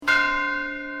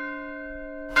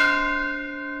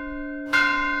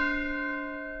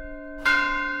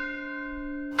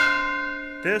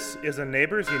This is a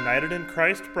Neighbors United in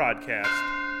Christ broadcast.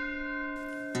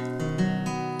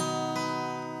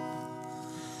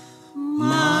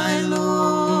 My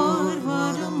Lord,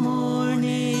 what a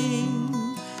morning.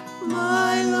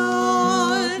 My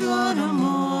Lord, what a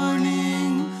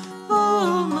morning.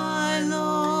 Oh, my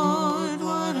Lord,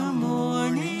 what a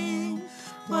morning.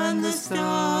 When the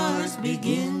stars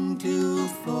begin to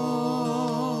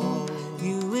fall,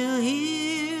 you will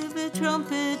hear the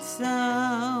trumpet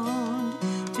sound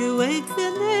to wake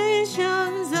the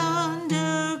nations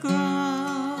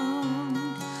underground.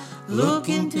 Look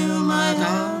into my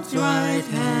God's right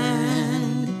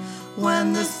hand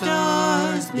when the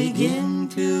stars begin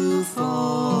to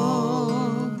fall.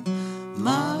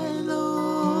 My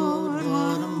Lord,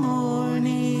 what a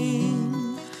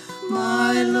morning.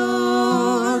 My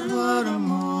Lord, what a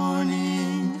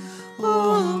morning.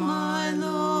 Oh, my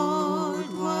Lord,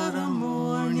 what a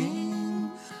morning.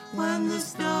 When the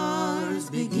stars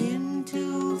begin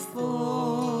to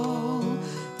fall,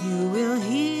 you will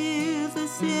hear the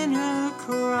sinner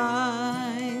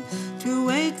cry to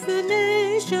wake the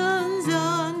nations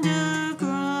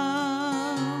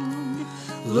underground.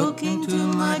 Look into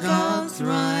my God's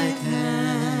right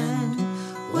hand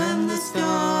when the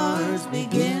stars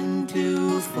begin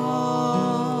to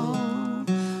fall.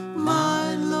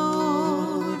 My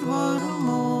Lord, what a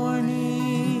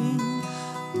morning.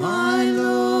 My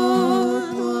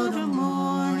Lord, what a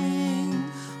morning.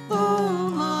 Oh,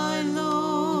 my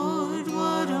Lord,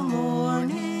 what a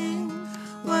morning.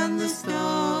 When the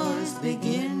stars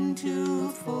begin to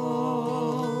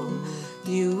fall,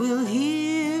 you will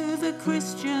hear the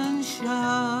Christian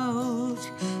shout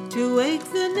to wake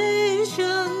the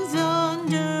nations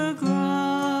underground.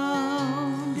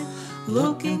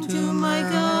 Look into my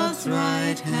God's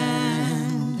right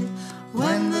hand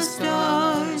when the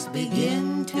stars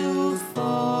begin to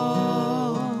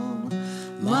fall.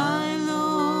 My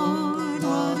Lord,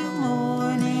 what a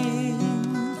morning.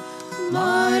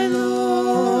 My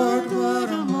Lord, what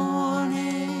a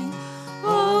morning.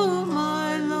 Oh,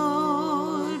 my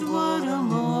Lord, what a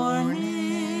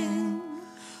morning.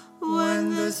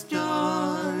 When the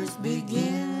stars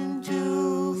begin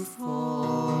to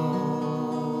fall.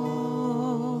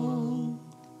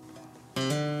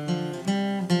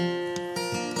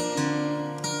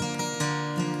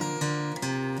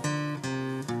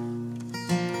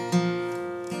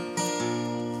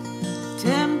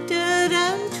 Tempted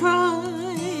and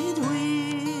tried,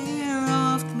 we're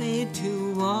oft made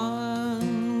to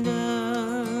wonder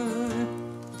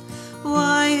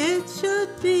why it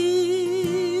should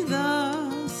be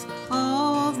thus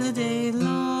all the day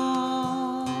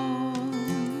long,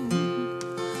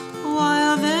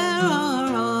 while there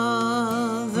are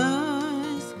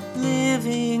others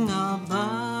living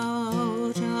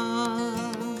about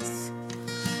us,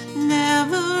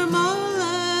 never molested,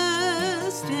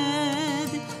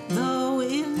 though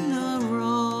in the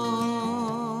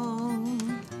wrong.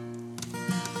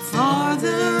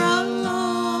 Farther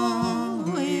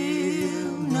along,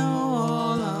 we'll know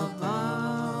all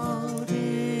about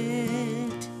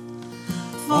it.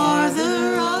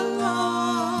 Farther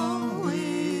along,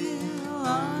 we'll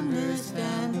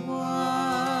understand why.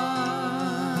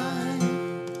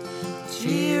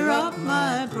 Cheer up,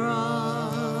 my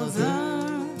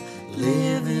brother,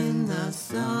 live in the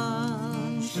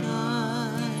sunshine.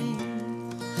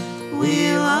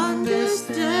 We'll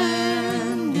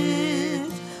understand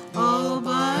it all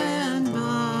by and by.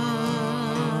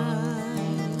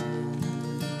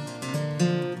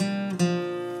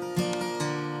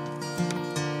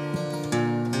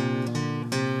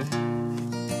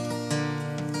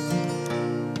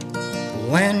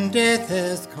 When death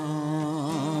has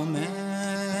come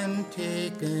and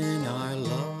taken our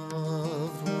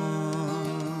loved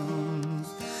ones,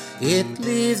 it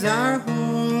leaves our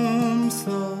home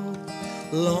so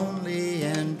lonely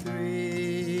and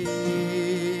drear.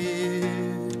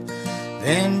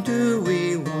 Then do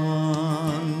we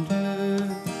wonder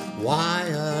why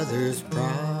others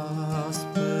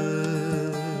prosper,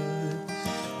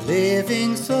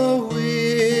 living so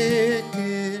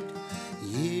wicked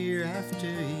year after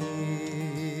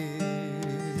year.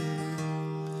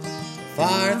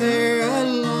 Farther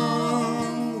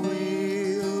along,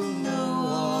 we'll know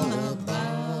all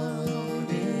about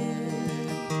it.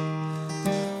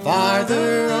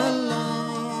 Farther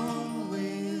along,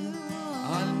 we'll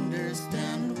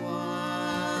understand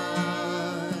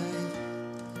why.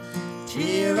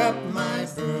 Cheer up, my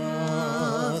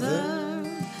brother,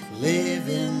 live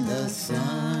in the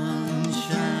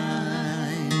sunshine.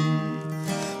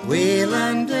 We'll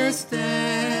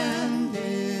understand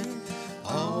it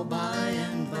all by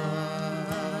and by.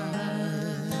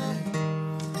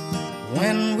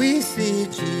 when we see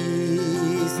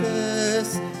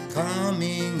Jesus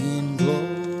coming in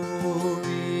glory,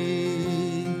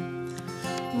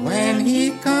 when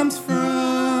he comes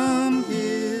from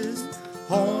his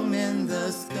home in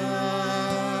the sky,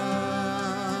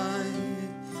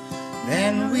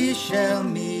 then we shall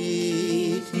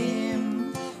meet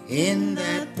him in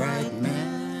that bright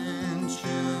mansion.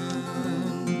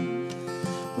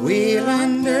 We'll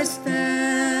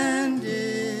understand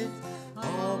it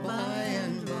all by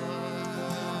and by.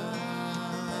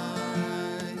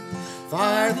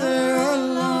 Farther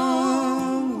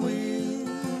along we'll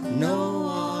know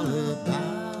all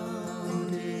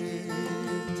about it.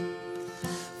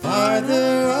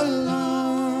 Farther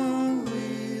along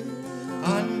we'll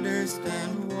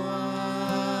understand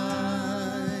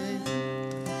why.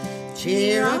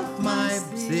 Cheer up, my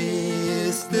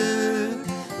sister,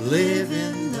 live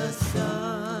in the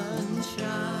sunshine.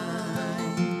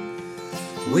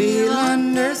 We'll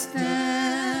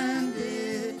understand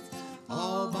it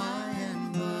all by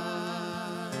and by.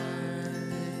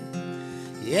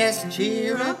 Yes,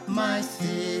 cheer up, my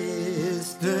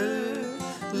sister,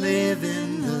 live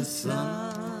in the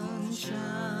sunshine.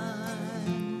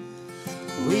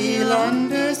 We'll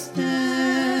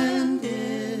understand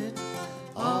it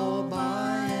all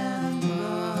by and by.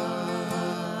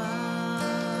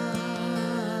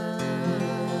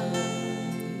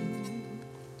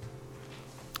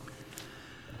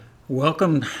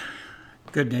 Welcome,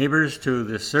 good neighbors, to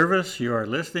this service. You are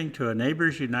listening to a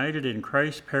Neighbors United in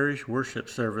Christ Parish worship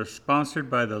service sponsored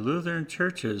by the Lutheran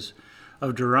Churches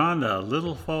of Deronda,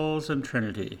 Little Falls, and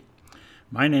Trinity.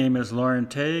 My name is Lauren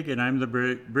Tague, and I'm the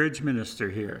bridge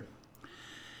minister here.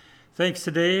 Thanks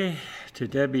today to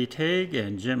Debbie Tague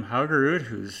and Jim Haugerud,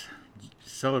 who's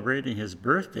celebrating his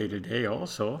birthday today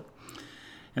also.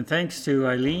 And thanks to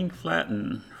Eileen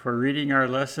Flatten for reading our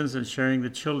lessons and sharing the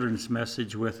children's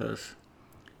message with us.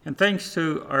 And thanks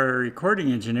to our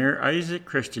recording engineer, Isaac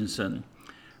Christensen,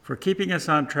 for keeping us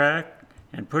on track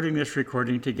and putting this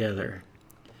recording together.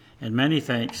 And many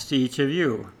thanks to each of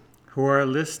you who are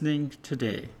listening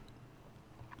today.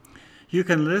 You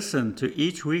can listen to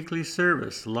each weekly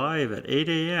service live at 8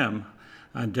 a.m.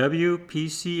 on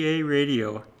WPCA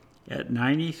Radio at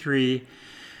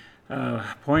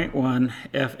 93.1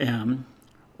 FM,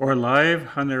 or live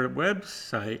on their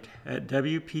website at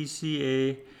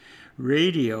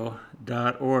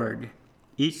wpcaradio.org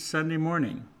each Sunday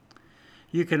morning.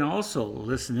 You can also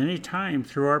listen anytime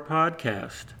through our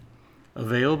podcast,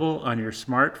 available on your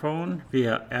smartphone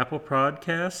via Apple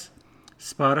Podcasts,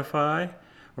 Spotify,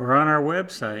 or on our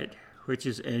website, which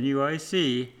is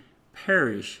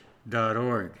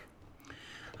nuicparish.org.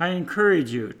 I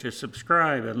encourage you to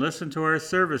subscribe and listen to our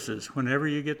services whenever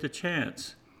you get the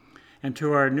chance, and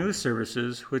to our new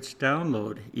services which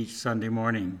download each Sunday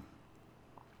morning.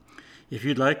 If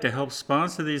you'd like to help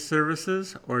sponsor these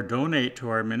services or donate to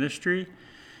our ministry,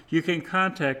 you can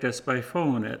contact us by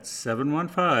phone at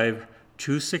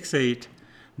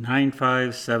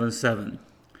 715-268-9577,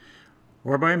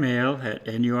 or by mail at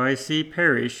NUIC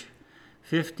Parish,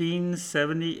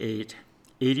 1578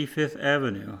 85th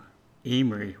Avenue,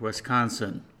 Amory,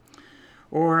 Wisconsin,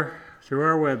 or through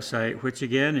our website, which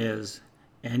again is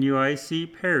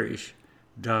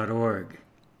nuicparish.org.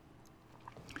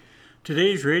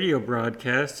 Today's radio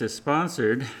broadcast is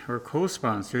sponsored or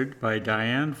co-sponsored by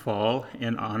Diane Fall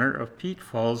in honor of Pete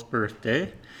Fall's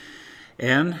birthday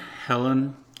and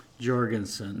Helen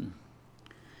Jorgensen.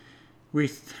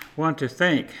 We want to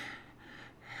thank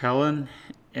Helen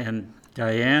and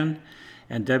Diane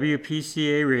and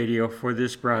WPCA Radio for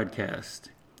this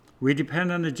broadcast. We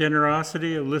depend on the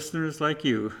generosity of listeners like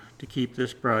you to keep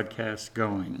this broadcast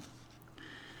going.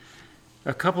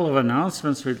 A couple of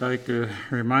announcements we'd like to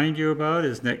remind you about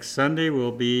is next Sunday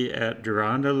we'll be at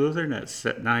Deronda Lutheran at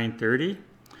 9:30,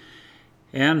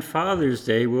 and Father's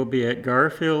Day we'll be at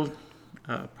Garfield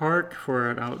Park for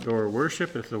an outdoor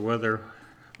worship if the weather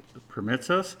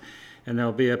permits us, and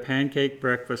there'll be a pancake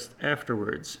breakfast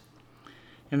afterwards.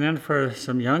 And then for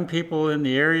some young people in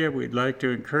the area, we'd like to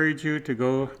encourage you to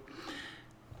go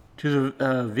to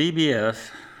the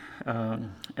VBS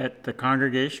at the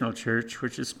Congregational Church,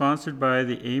 which is sponsored by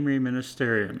the Amory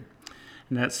Ministerium.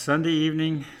 And that's Sunday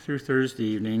evening through Thursday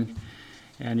evening,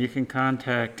 and you can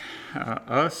contact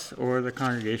us or the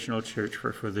Congregational Church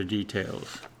for further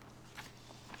details.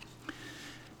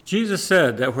 Jesus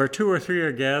said that where 2 or 3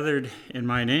 are gathered in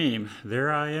my name,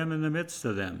 there I am in the midst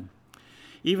of them.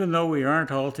 Even though we aren't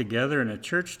all together in a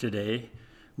church today,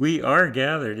 we are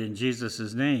gathered in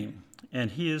Jesus' name,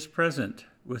 and he is present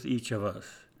with each of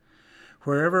us.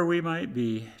 Wherever we might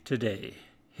be today,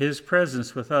 his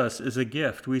presence with us is a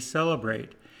gift we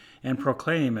celebrate and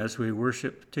proclaim as we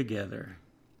worship together.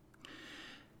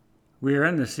 We are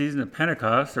in the season of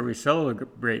Pentecost, or we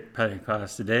celebrate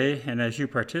Pentecost today, and as you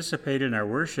participate in our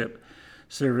worship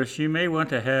service, you may want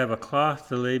to have a cloth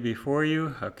to lay before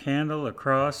you, a candle, a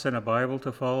cross, and a Bible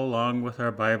to follow along with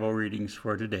our Bible readings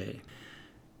for today.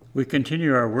 We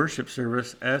continue our worship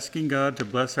service asking God to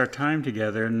bless our time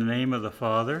together in the name of the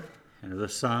Father, and of the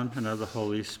Son, and of the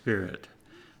Holy Spirit.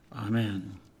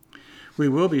 Amen. We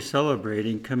will be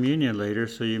celebrating communion later,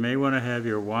 so you may want to have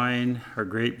your wine or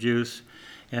grape juice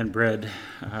and bread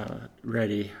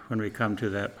ready when we come to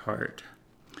that part.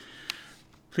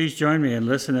 Please join me and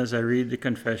listen as I read the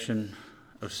confession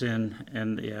of sin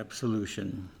and the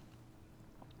absolution.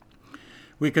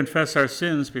 We confess our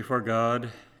sins before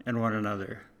God and one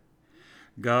another.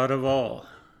 God of all,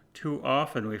 too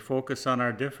often we focus on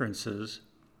our differences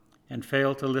and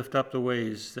fail to lift up the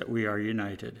ways that we are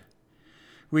united.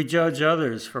 We judge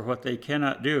others for what they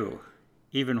cannot do,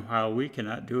 even while we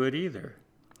cannot do it either.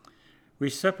 We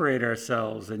separate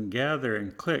ourselves and gather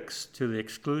in cliques to the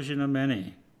exclusion of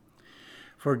many.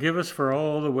 Forgive us for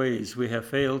all the ways we have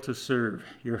failed to serve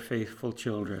your faithful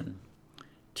children.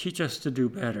 Teach us to do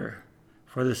better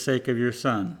for the sake of your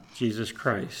Son, Jesus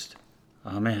Christ.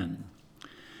 Amen.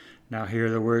 Now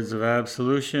hear the words of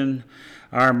absolution.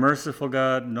 Our merciful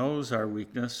God knows our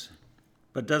weakness,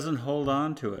 but doesn't hold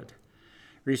on to it.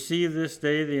 Receive this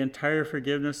day the entire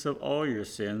forgiveness of all your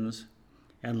sins,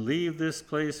 and leave this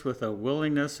place with a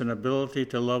willingness and ability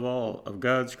to love all of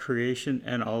God's creation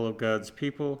and all of God's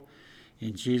people.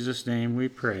 In Jesus' name we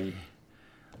pray.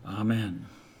 Amen.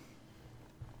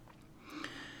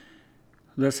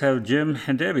 Let's have Jim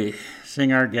and Debbie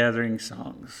sing our gathering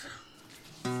songs.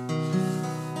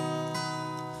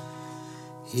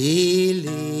 He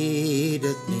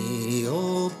leadeth me,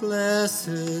 O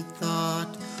blessed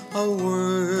thought, of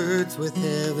words with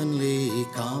heavenly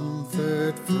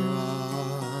comfort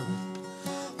fraught.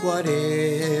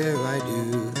 Whate'er I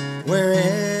do,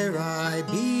 where'er I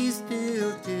be,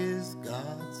 still 'tis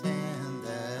God's hand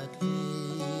that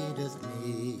leadeth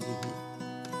me.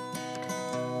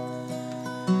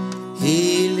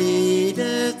 He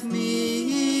leadeth me,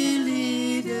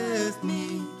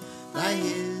 by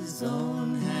his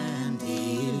own hand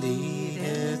he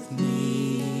leadeth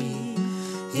me.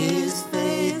 His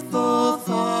faithful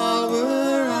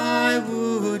follower I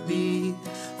would be,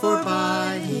 for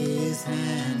by his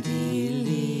hand he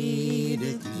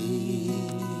leadeth me.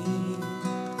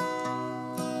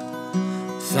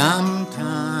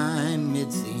 Sometime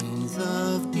mid scenes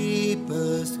of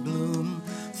deepest gloom,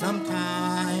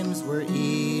 sometimes where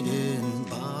Eden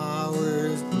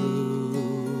bowers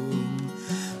bloom,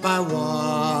 by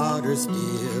water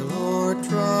still or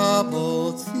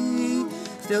troubled sea,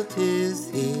 still 'tis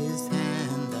his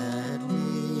hand that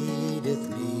leadeth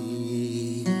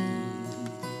me.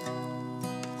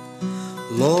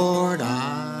 Lord,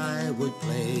 I would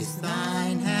place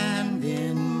thine hand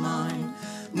in mine,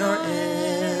 nor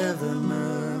ever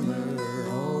murmur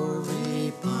or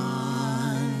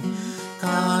repine,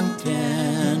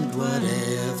 content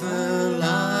whatever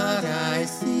lot I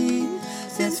see,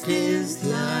 since 'tis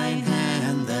thine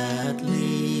hand that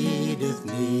leadeth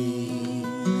me.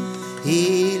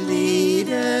 He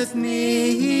leadeth me,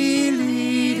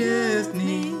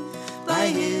 by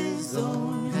his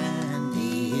own hand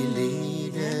he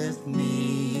leadeth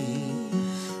me.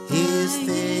 His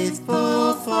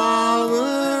faithful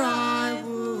follower I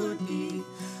would be,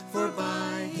 for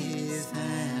by his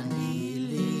hand he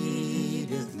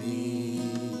leadeth me.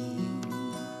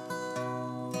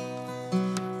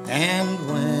 And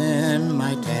when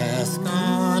my task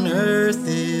on earth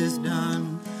is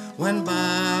done, when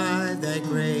by thy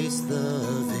grace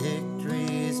the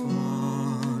victory's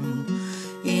won,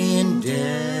 in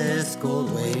death's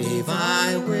cold wave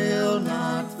I will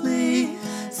not flee,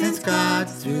 since God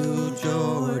through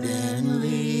Jordan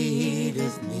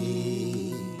leadeth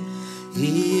me.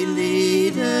 He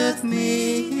leadeth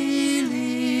me,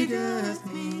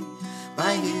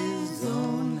 by his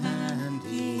own hand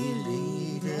he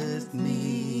leadeth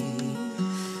me.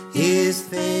 His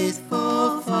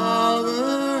faithful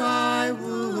follower I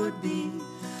would be,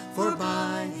 for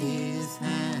by his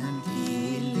hand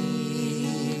he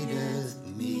leadeth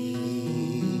me.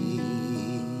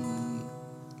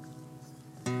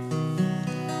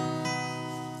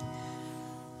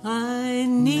 I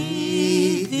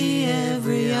need thee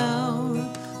every hour,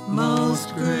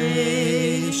 most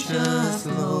gracious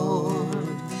Lord.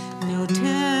 No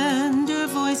tender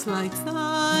voice like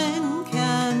thine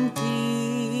can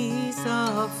peace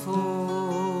afford.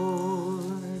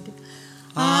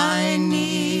 I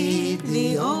need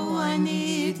thee, oh, I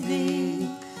need thee,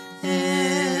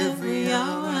 every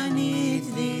hour I need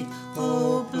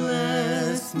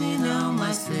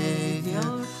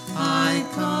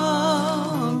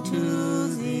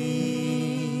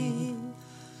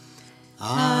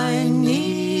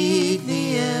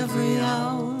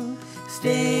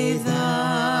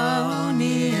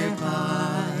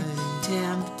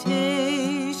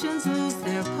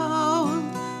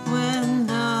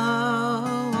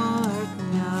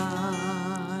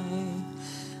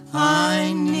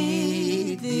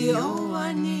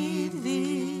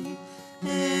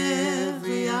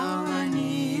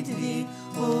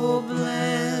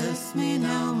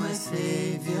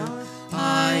Savior,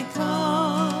 I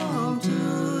come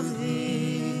to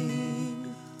thee.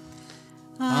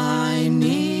 I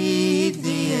need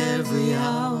thee every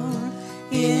hour,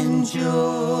 in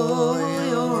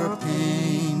joy or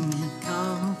pain.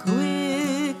 Come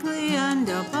quickly and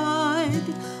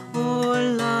abide, or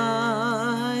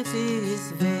life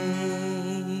is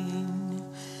vain.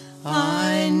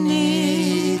 I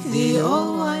need thee,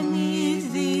 oh, I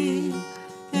need thee,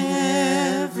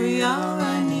 every hour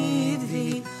I need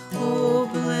thee. Oh,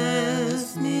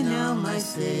 bless me now, my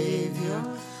Savior,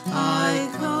 I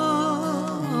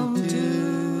come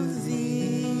to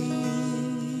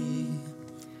thee.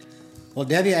 Well,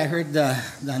 Debbie, I heard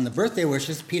on the birthday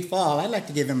wishes, Pete Fall, I'd like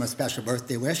to give him a special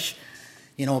birthday wish.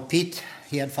 You know, Pete,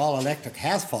 he had Fall Electric,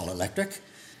 has Fall Electric,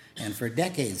 and for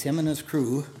decades, him and his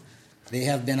crew, they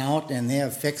have been out and they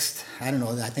have fixed, I don't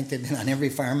know, I think they've been on every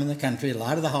farm in the country, a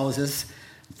lot of the houses,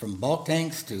 from bulk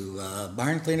tanks to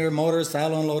barn cleaner motors,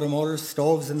 silo unloader motors,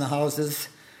 stoves in the houses,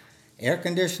 air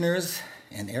conditioners,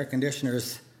 and air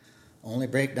conditioners only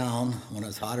break down when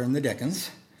it's hotter than the dickens,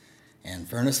 and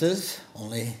furnaces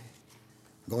only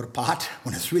go to pot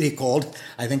when it's really cold.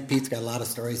 I think Pete's got a lot of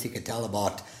stories he could tell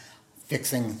about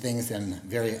fixing things in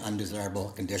very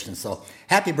undesirable conditions. So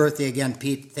happy birthday again,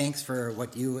 Pete. Thanks for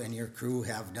what you and your crew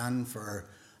have done for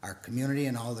our community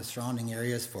and all the surrounding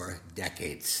areas for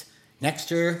decades.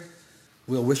 Next year,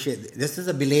 we'll wish you, this is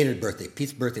a belated birthday.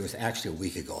 Pete's birthday was actually a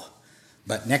week ago.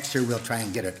 But next year, we'll try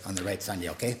and get it on the right Sunday,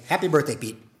 okay? Happy birthday,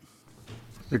 Pete.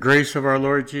 The grace of our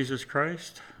Lord Jesus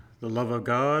Christ, the love of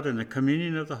God, and the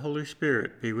communion of the Holy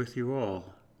Spirit be with you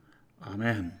all.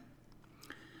 Amen.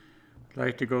 I'd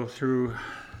like to go through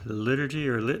the liturgy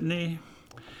or litany.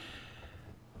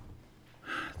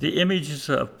 The images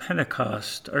of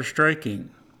Pentecost are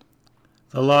striking.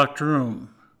 The locked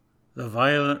room, the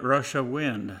violent rush of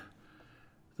wind,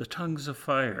 the tongues of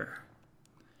fire,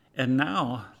 and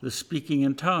now the speaking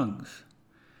in tongues.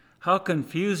 How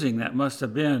confusing that must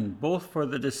have been, both for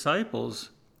the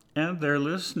disciples and their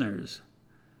listeners.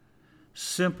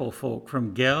 Simple folk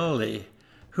from Galilee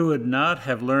who would not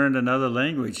have learned another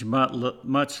language,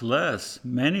 much less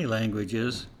many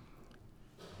languages,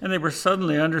 and they were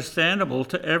suddenly understandable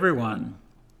to everyone.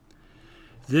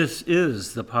 This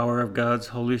is the power of God's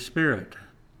Holy Spirit.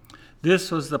 This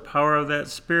was the power of that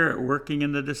Spirit working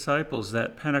in the disciples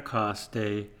that Pentecost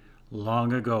day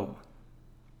long ago.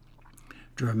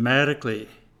 Dramatically,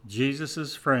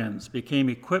 Jesus' friends became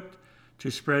equipped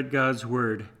to spread God's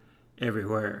word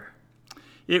everywhere.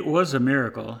 It was a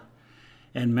miracle,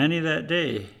 and many that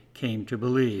day came to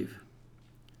believe.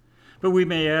 But we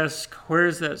may ask, where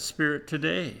is that Spirit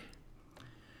today?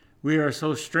 We are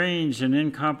so strange and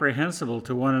incomprehensible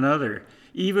to one another,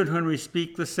 even when we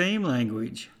speak the same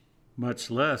language,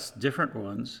 much less different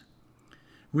ones.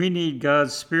 We need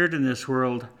God's Spirit in this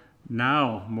world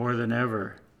now more than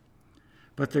ever.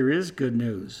 But there is good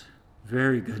news,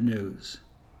 very good news.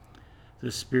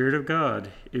 The Spirit of God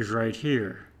is right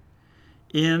here,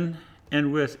 in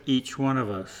and with each one of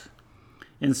us.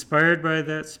 Inspired by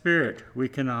that Spirit, we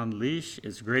can unleash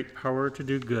its great power to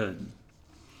do good.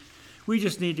 We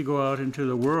just need to go out into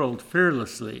the world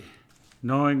fearlessly,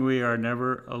 knowing we are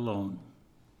never alone.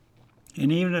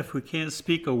 And even if we can't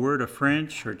speak a word of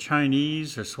French or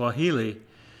Chinese or Swahili,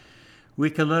 we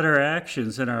can let our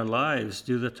actions and our lives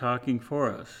do the talking for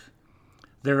us.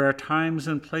 There are times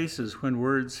and places when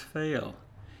words fail,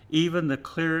 even the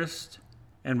clearest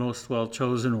and most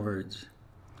well-chosen words.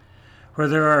 Where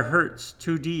there are hurts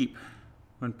too deep,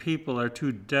 when people are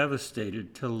too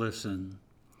devastated to listen.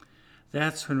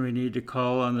 That's when we need to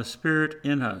call on the Spirit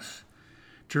in us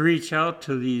to reach out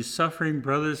to these suffering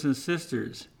brothers and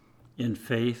sisters in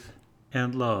faith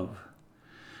and love,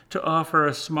 to offer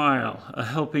a smile, a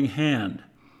helping hand,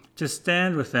 to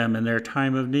stand with them in their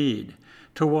time of need,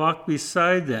 to walk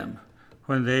beside them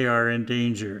when they are in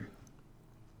danger.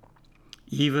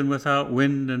 Even without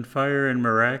wind and fire and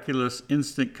miraculous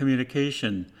instant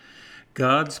communication,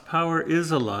 God's power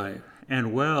is alive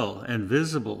and well and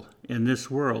visible in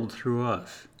this world through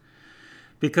us.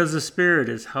 Because the Spirit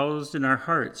is housed in our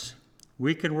hearts,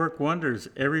 we can work wonders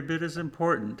every bit as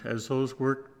important as those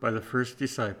worked by the first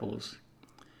disciples.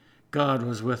 God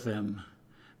was with them,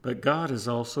 but God is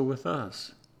also with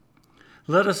us.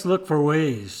 Let us look for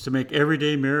ways to make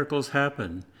everyday miracles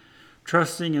happen,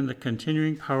 trusting in the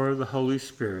continuing power of the Holy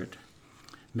Spirit.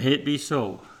 May it be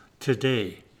so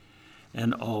today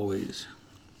and always.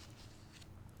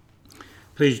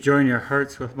 Please join your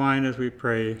hearts with mine as we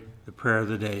pray the prayer of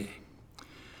the day.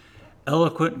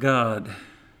 Eloquent God,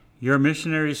 your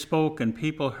missionaries spoke and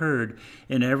people heard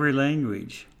in every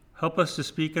language. Help us to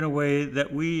speak in a way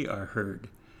that we are heard.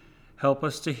 Help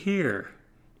us to hear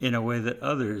in a way that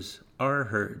others are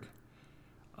heard.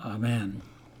 Amen.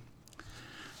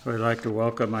 I'd like to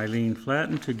welcome Eileen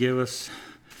Flatten to give us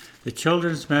the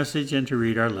children's message and to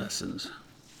read our lessons.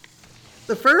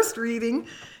 The first reading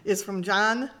is from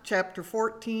John chapter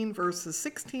 14, verses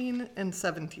 16 and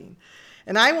 17.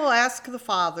 And I will ask the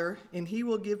Father, and he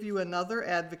will give you another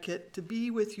advocate to be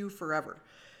with you forever.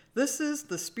 This is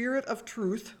the Spirit of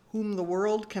truth, whom the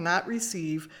world cannot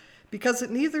receive, because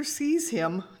it neither sees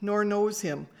him nor knows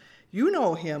him. You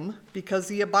know him, because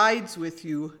he abides with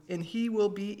you, and he will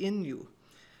be in you.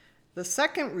 The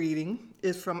second reading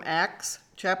is from Acts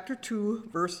chapter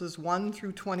 2, verses 1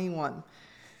 through 21.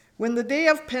 When the day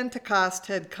of Pentecost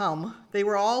had come, they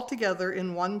were all together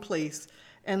in one place,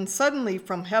 and suddenly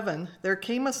from heaven there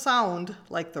came a sound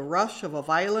like the rush of a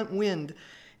violent wind,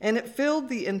 and it filled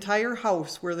the entire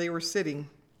house where they were sitting.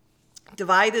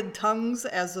 Divided tongues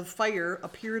as of fire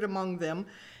appeared among them,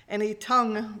 and a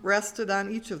tongue rested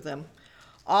on each of them.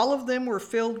 All of them were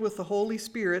filled with the Holy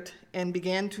Spirit and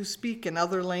began to speak in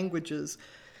other languages,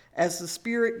 as the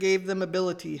Spirit gave them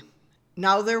ability.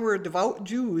 Now there were devout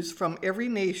Jews from every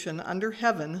nation under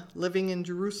heaven living in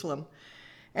Jerusalem.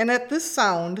 And at this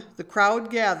sound the crowd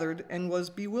gathered and was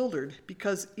bewildered,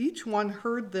 because each one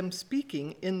heard them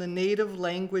speaking in the native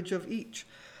language of each.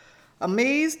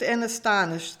 Amazed and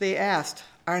astonished, they asked,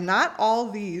 "Are not all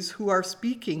these who are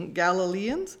speaking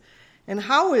Galileans? And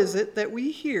how is it that we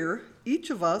hear,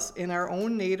 each of us in our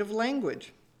own native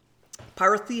language?"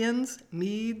 Parthians,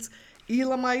 Medes,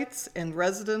 Elamites, and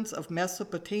residents of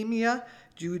Mesopotamia,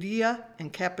 Judea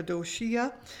and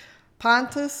Cappadocia,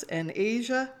 Pontus and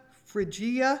Asia,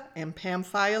 Phrygia and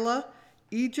Pamphylia,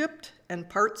 Egypt and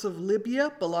parts of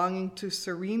Libya belonging to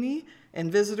Cyrene,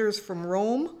 and visitors from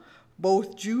Rome,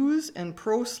 both Jews and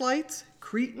proselytes,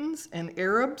 Cretans and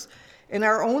Arabs. In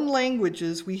our own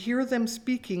languages we hear them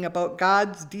speaking about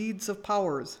God's deeds of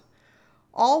powers.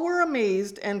 All were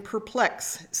amazed and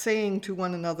perplexed, saying to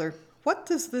one another, "What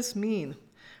does this mean?"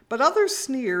 But others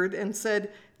sneered and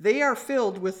said, "They are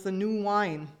filled with the new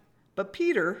wine." But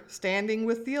Peter, standing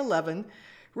with the 11,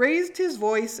 raised his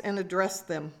voice and addressed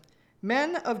them,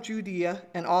 "Men of Judea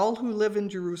and all who live in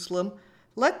Jerusalem,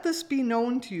 let this be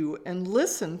known to you, and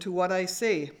listen to what I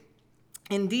say.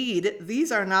 Indeed, these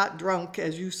are not drunk,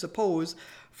 as you suppose,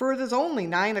 for it is only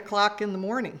 9 o'clock in the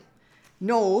morning.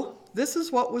 No, this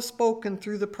is what was spoken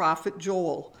through the prophet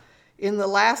Joel. In the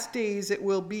last days it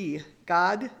will be,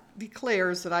 God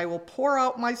declares that I will pour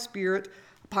out my Spirit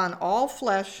upon all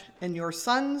flesh, and your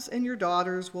sons and your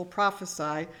daughters will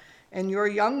prophesy, and your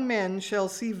young men shall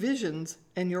see visions,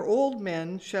 and your old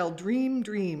men shall dream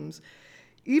dreams.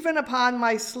 Even upon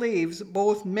my slaves,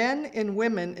 both men and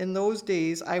women, in those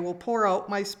days I will pour out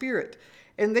my Spirit,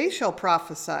 and they shall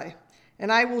prophesy.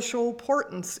 And I will show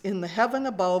portents in the heaven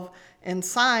above and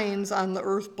signs on the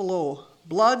earth below,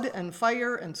 blood and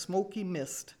fire and smoky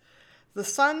mist. The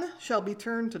sun shall be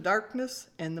turned to darkness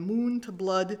and the moon to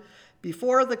blood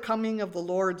before the coming of the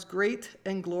Lord's great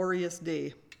and glorious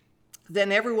day.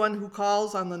 Then everyone who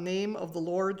calls on the name of the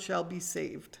Lord shall be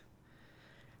saved."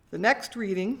 The next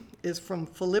reading is from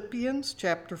Philippians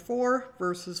chapter 4,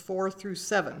 verses 4 through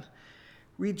 7.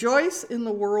 "Rejoice in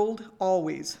the world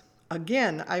always.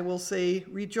 Again, I will say,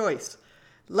 rejoice.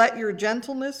 Let your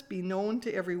gentleness be known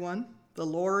to everyone. The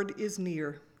Lord is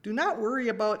near. Do not worry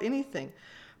about anything,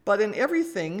 but in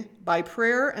everything, by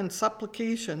prayer and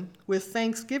supplication, with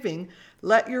thanksgiving,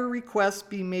 let your requests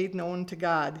be made known to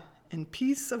God. And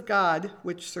peace of God,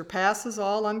 which surpasses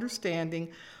all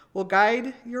understanding, will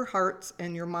guide your hearts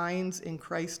and your minds in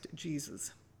Christ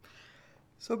Jesus."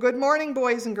 So good morning,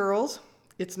 boys and girls.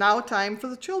 It's now time for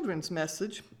the children's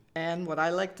message, and what I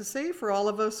like to say for all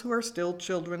of us who are still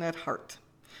children at heart.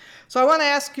 So I want to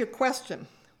ask you a question.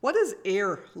 What does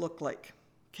air look like?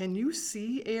 Can you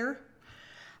see air?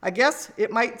 I guess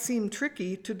it might seem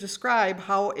tricky to describe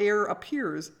how air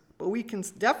appears, but we can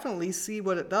definitely see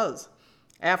what it does.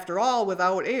 After all,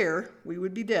 without air, we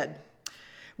would be dead.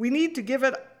 We need to give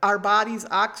it our bodies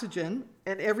oxygen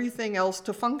and everything else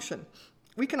to function.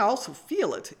 We can also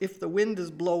feel it if the wind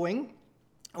is blowing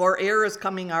or air is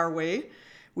coming our way.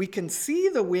 We can see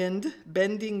the wind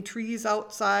bending trees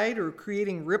outside or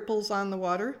creating ripples on the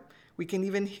water. We can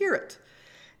even hear it.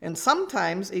 And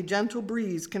sometimes a gentle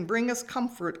breeze can bring us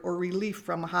comfort or relief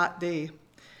from a hot day.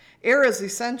 Air is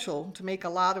essential to make a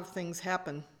lot of things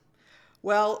happen.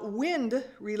 Well, wind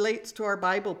relates to our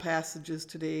Bible passages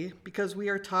today because we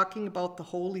are talking about the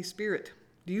Holy Spirit.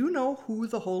 Do you know who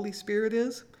the Holy Spirit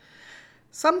is?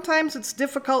 Sometimes it's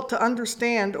difficult to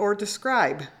understand or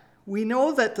describe. We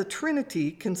know that the Trinity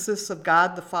consists of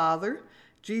God the Father,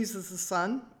 Jesus the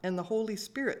Son, and the Holy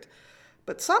Spirit.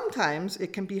 But sometimes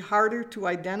it can be harder to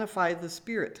identify the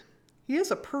Spirit. He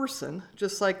is a person,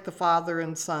 just like the Father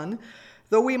and Son,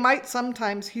 though we might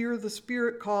sometimes hear the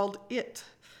Spirit called it.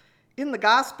 In the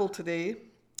Gospel today,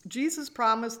 Jesus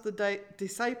promised the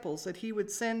disciples that he would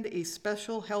send a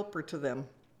special helper to them.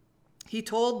 He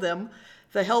told them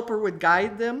the helper would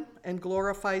guide them and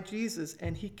glorify Jesus,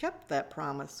 and he kept that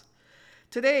promise.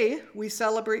 Today, we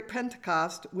celebrate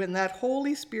Pentecost when that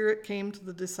Holy Spirit came to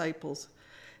the disciples.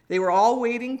 They were all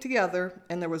waiting together,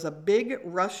 and there was a big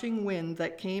rushing wind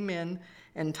that came in,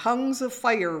 and tongues of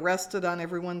fire rested on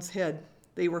everyone's head.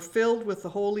 They were filled with the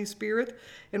Holy Spirit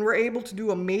and were able to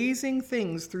do amazing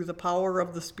things through the power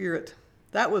of the Spirit.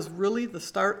 That was really the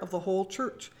start of the whole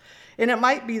church. And it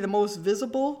might be the most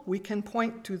visible we can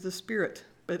point to the Spirit,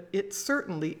 but it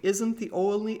certainly isn't the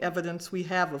only evidence we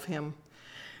have of him.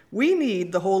 We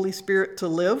need the Holy Spirit to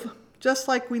live, just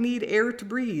like we need air to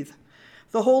breathe.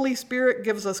 The Holy Spirit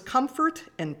gives us comfort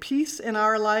and peace in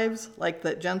our lives like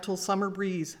that gentle summer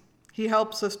breeze. He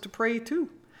helps us to pray too.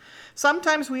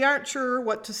 Sometimes we aren't sure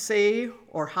what to say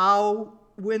or how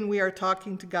when we are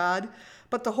talking to God,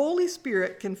 but the Holy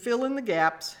Spirit can fill in the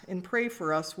gaps and pray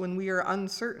for us when we are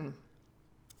uncertain.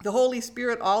 The Holy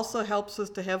Spirit also helps us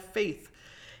to have faith.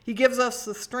 He gives us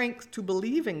the strength to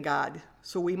believe in God,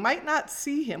 so we might not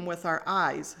see him with our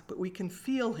eyes, but we can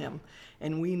feel him,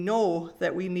 and we know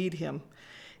that we need him.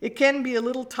 It can be a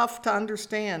little tough to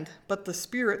understand, but the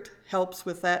Spirit helps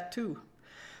with that too.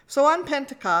 So on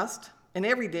Pentecost, and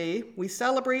every day, we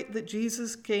celebrate that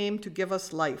Jesus came to give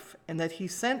us life, and that he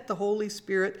sent the Holy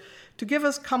Spirit to give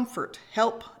us comfort,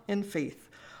 help, and faith.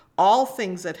 All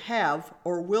things that have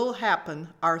or will happen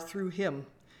are through him.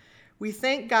 We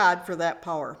thank God for that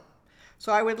power.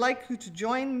 So I would like you to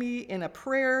join me in a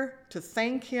prayer to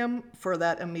thank him for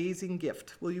that amazing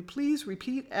gift. Will you please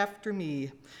repeat after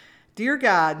me? Dear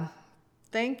God,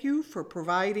 thank you for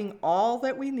providing all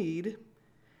that we need.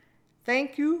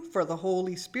 Thank you for the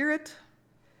Holy Spirit.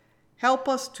 Help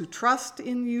us to trust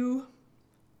in you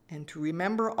and to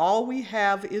remember all we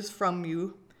have is from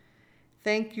you.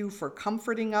 Thank you for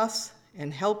comforting us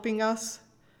and helping us.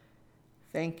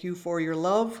 Thank you for your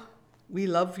love. We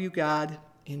love you, God.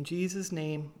 In Jesus'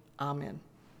 name, amen.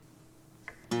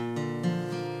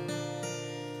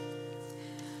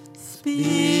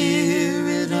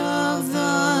 Spirit of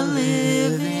the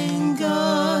living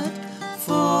God,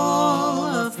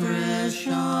 fall afresh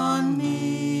on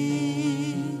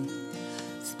me.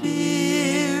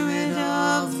 Spirit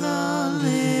of the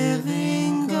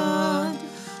living God,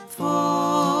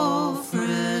 fall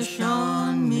fresh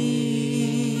on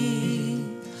me.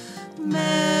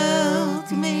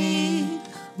 Melt me,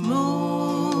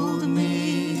 mold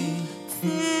me,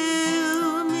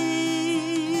 fill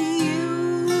me,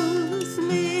 use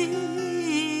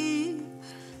me.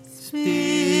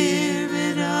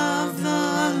 Spirit of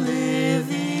the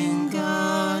living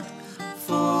God,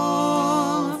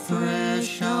 fall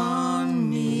fresh on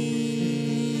me.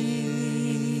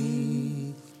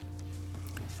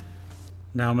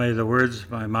 Now may the words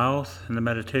of my mouth and the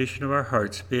meditation of our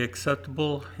hearts be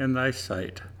acceptable in thy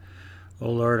sight, O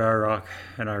Lord, our rock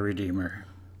and our Redeemer.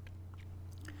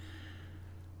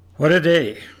 What a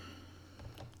day!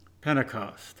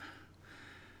 Pentecost.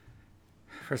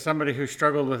 For somebody who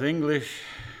struggled with English,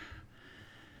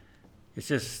 it's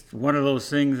just one of those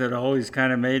things that always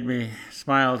kind of made me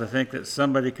smile to think that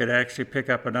somebody could actually pick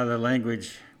up another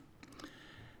language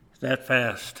that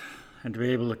fast and to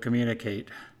be able to communicate.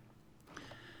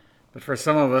 But for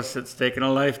some of us, it's taken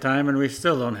a lifetime, and we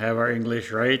still don't have our English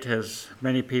right, as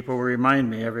many people remind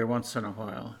me every once in a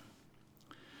while.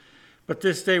 But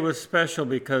this day was special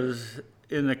because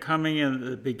in the coming and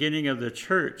the beginning of the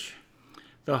church,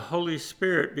 the Holy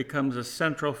Spirit becomes a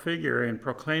central figure in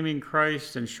proclaiming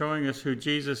Christ and showing us who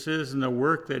Jesus is and the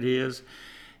work that he is,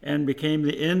 and became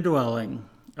the indwelling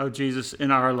of Jesus in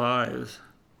our lives.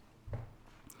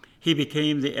 He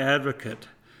became the advocate,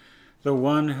 the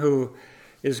one who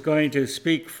is going to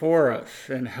speak for us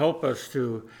and help us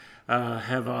to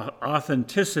have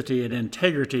authenticity and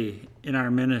integrity in our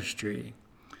ministry.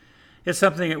 It's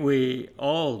something that we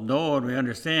all know and we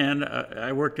understand.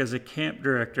 I worked as a camp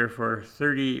director for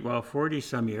 40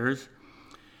 some years,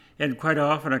 and quite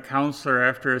often a counselor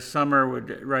after a summer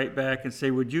would write back and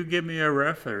say, would you give me a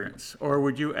reference, or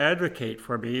would you advocate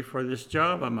for me for this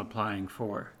job I'm applying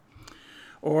for?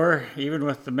 Or even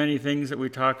with the many things that we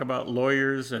talk about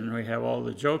lawyers, and we have all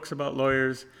the jokes about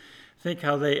lawyers, think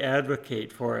how they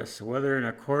advocate for us, whether in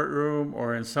a courtroom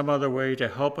or in some other way to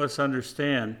help us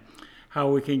understand how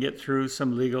we can get through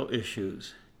some legal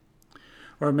issues.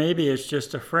 Or maybe it's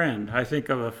just a friend. I think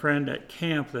of a friend at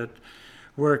camp that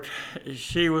work.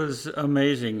 She was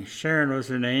amazing. Sharon was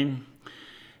her name.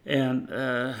 And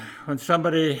when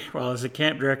somebody, well, as a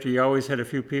camp director, you always had a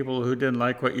few people who didn't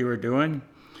like what you were doing.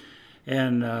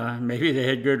 And maybe they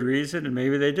had good reason and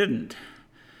maybe they didn't.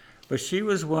 But she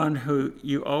was one who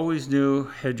you always knew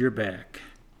had your back.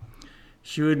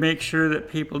 She would make sure that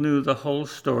people knew the whole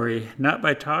story, not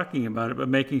by talking about it, but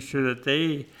making sure that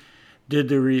they did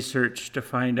the research to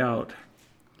find out.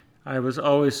 I was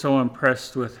always so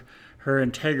impressed with her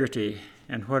integrity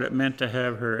and what it meant to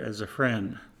have her as a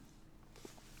friend.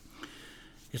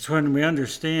 It's when we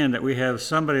understand that we have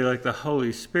somebody like the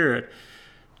Holy Spirit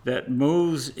that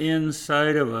moves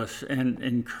inside of us and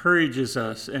encourages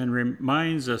us and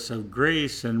reminds us of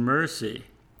grace and mercy.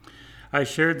 I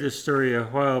shared this story a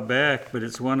while back, but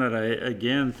it's one that I,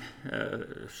 again,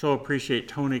 so appreciate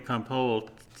Tony Campolo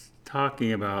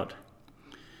talking about.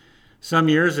 Some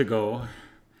years ago,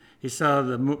 he saw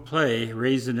the play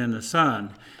Raisin in the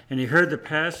Sun, and he heard the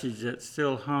passage that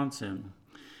still haunts him.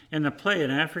 In the play,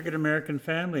 an African-American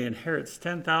family inherits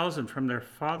 $10,000 from their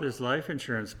father's life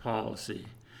insurance policy.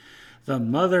 The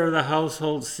mother of the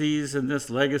household sees in this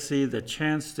legacy the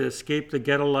chance to escape the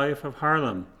ghetto life of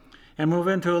Harlem and move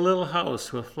into a little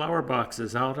house with flower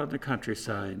boxes out on the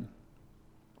countryside.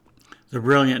 The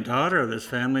brilliant daughter of this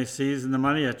family sees in the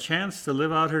money a chance to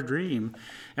live out her dream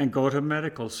and go to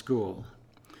medical school.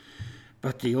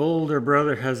 But the older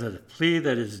brother has a plea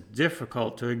that is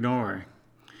difficult to ignore.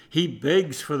 He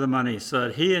begs for the money so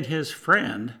that he and his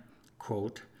friend,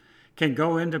 quote, can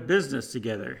go into business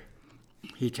together.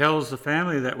 He tells the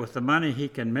family that with the money he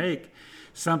can make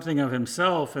something of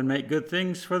himself and make good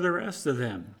things for the rest of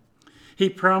them. He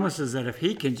promises that if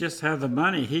he can just have the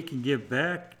money, he can give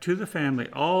back to the family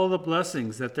all the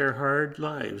blessings that their hard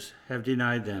lives have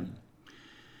denied them.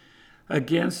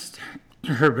 Against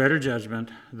her better judgment,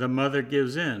 the mother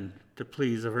gives in to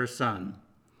pleas of her son.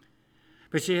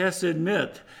 But she has to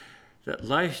admit that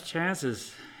life's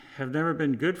chances have never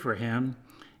been good for him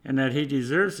and that he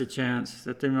deserves the chance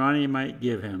that the money might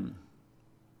give him.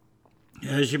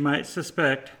 As you might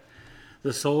suspect,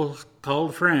 the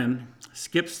so-called friend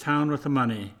skips town with the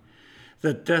money.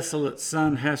 The desolate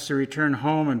son has to return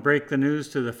home and break the news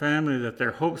to the family that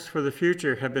their hopes for the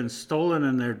future have been stolen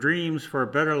and their dreams for a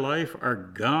better life are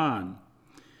gone.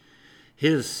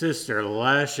 His sister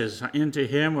lashes into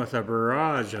him with a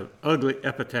barrage of ugly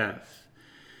epithets.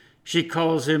 She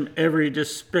calls him every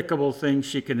despicable thing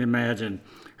she can imagine.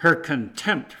 Her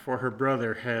contempt for her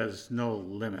brother has no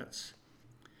limits.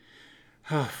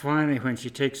 Finally, when she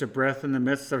takes a breath in the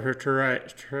midst of her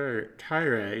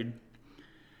tirade,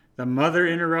 the mother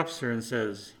interrupts her and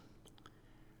says,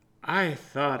 "I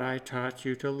thought I taught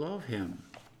you to love him."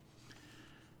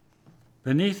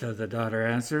 Benita, the daughter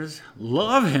answers,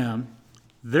 "Love him?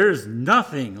 There's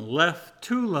nothing left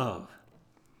to love."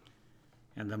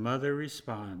 And the mother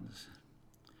responds,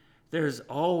 "There's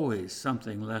always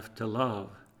something left to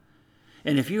love.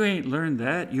 And if you ain't learned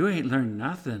that, you ain't learned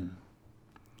nothing."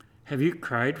 Have you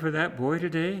cried for that boy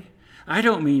today? I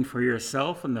don't mean for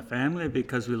yourself and the family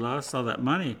because we lost all that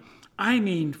money. I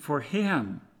mean for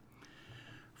him,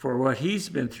 for what he's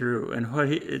been through and what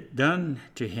it done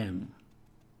to him.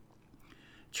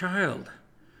 Child,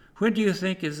 when do you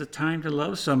think is the time to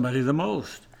love somebody the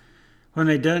most? When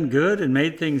they done good and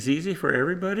made things easy for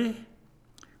everybody?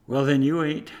 Well, then you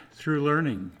ain't through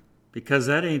learning, because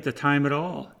that ain't the time at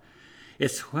all.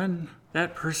 It's when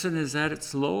that person is at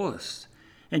its lowest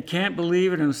and can't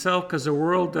believe in himself because the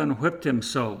world done whipped him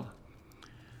so.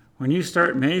 When you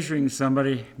start measuring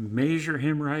somebody, measure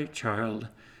him right, child.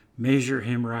 Measure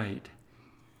him right.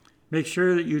 Make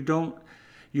sure that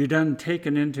you done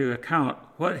taken into account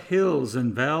what hills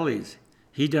and valleys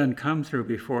he done come through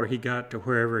before he got to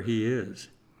wherever he is.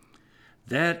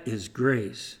 That is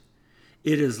grace.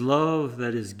 It is love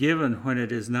that is given when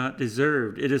it is not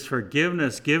deserved. It is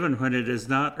forgiveness given when it is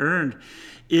not earned.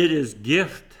 It is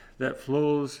gift that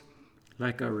flows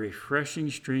like a refreshing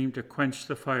stream to quench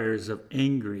the fires of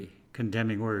angry,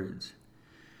 condemning words.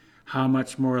 How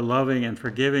much more loving and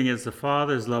forgiving is the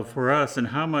Father's love for us, and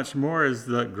how much more is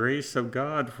the grace of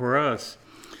God for us.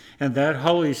 And that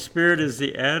Holy Spirit is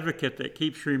the advocate that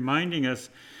keeps reminding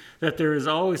us that there is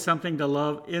always something to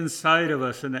love inside of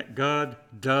us and that God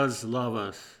does love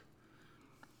us,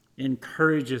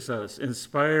 encourages us,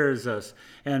 inspires us,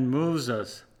 and moves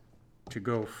us to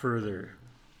go further.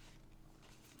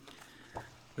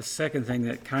 The second thing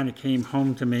that kind of came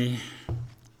home to me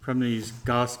from these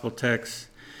gospel texts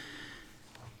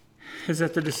is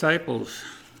that the disciples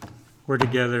were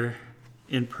together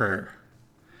in prayer.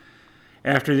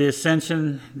 After the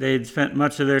ascension, they'd spent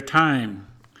much of their time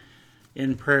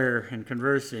in prayer and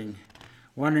conversing.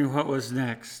 wondering what was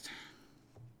next.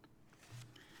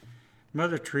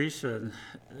 Mother Teresa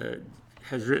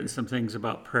has written some things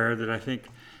about prayer that I think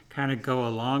kind of go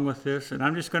along with this, and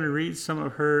I'm just going to read some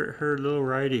of her little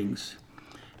writings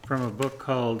from a book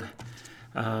called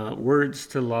Words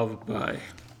to Love By.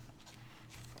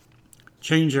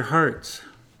 Change your hearts.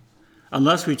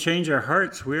 Unless we change our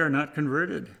hearts, we are not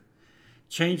converted.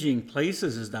 Changing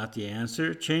places is not the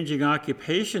answer. Changing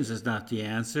occupations is not the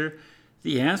answer.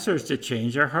 The answer is to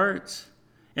change our hearts.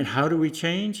 And how do we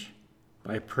change?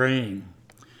 By praying.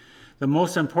 The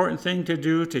most important thing to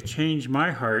do to change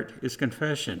my heart is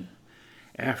confession.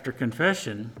 After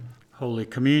confession, Holy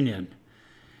Communion.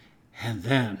 And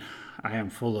then I am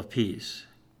full of peace.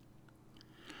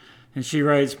 And she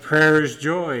writes, prayer is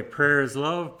joy, prayer is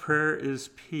love, prayer is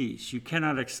peace. You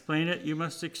cannot explain it, you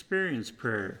must experience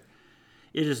prayer.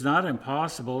 It is not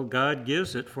impossible, God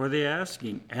gives it for the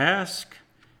asking. Ask,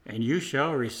 and you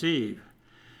shall receive.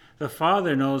 The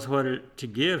Father knows what to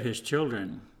give his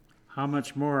children. How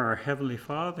much more our Heavenly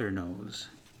Father knows.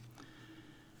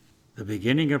 The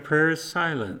beginning of prayer is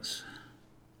silence.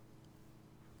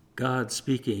 God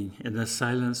speaking in the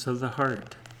silence of the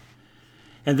heart.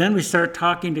 And then we start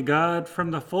talking to God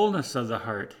from the fullness of the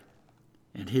heart,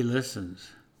 and he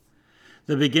listens.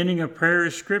 The beginning of prayer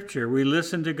is Scripture. We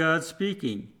listen to God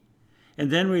speaking,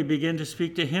 and then we begin to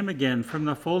speak to him again from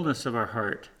the fullness of our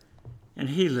heart, and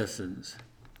he listens.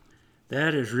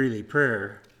 That is really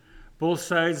prayer. Both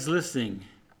sides listening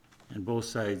and both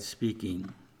sides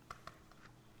speaking.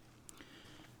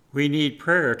 We need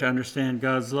prayer to understand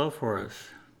God's love for us.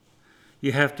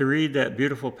 You have to read that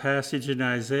beautiful passage in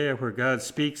Isaiah where God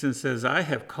speaks and says, I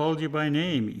have called you by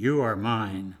name, you are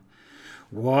mine.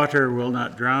 Water will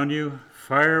not drown you,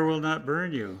 fire will not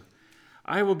burn you.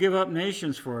 I will give up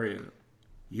nations for you.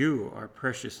 You are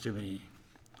precious to me.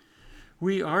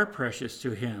 We are precious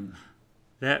to him.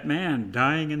 That man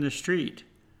dying in the street,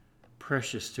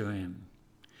 precious to him.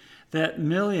 That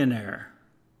millionaire,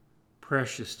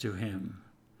 precious to him.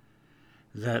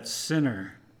 That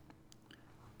sinner,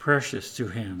 precious to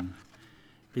him,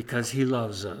 because he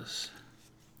loves us.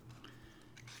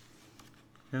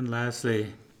 And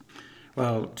lastly,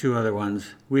 two other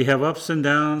ones. We have ups and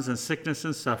downs and sickness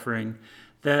and suffering.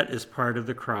 That is part of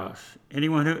the cross.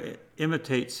 Anyone who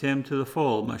imitates him to the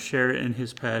full must share in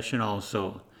his passion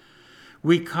also.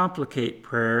 We complicate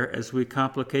prayer as we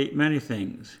complicate many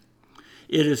things.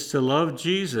 It is to love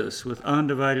Jesus with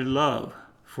undivided love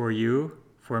for you,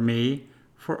 for me,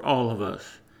 for all of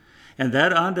us. And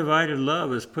that undivided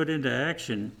love is put into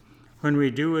action when we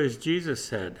do as Jesus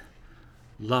said,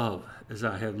 love as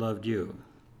I have loved you.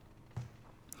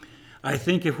 I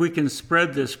think if we can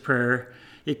spread this prayer,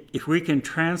 if we can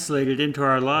translate it into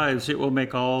our lives, it will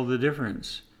make all the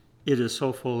difference. It is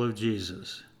so full of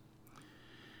Jesus.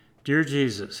 Dear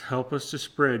Jesus, help us to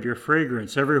spread your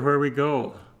fragrance everywhere we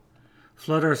go.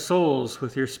 Flood our souls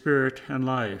with your spirit and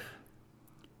life.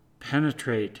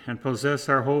 Penetrate and possess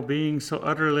our whole being so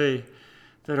utterly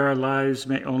that our lives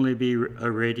may only be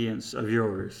a radiance of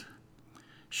yours.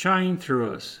 Shine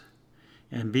through us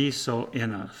and be so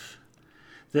in us,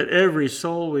 that every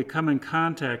soul we come in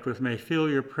contact with may feel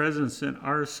your presence in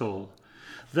our soul.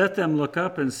 Let them look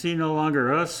up and see no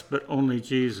longer us, but only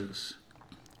Jesus.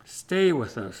 Stay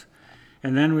with us,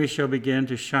 and then we shall begin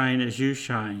to shine as you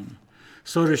shine,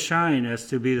 so to shine as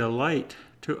to be the light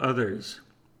to others.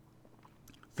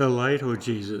 The light, O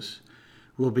Jesus,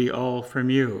 will be all from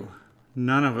you.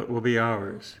 None of it will be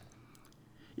ours.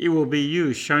 It will be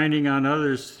you shining on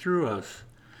others through us.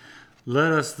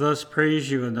 Let us thus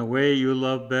praise you in the way you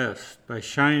love best, by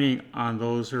shining on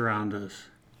those around us.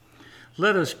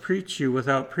 Let us preach you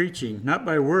without preaching, not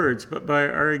by words, but by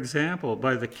our example,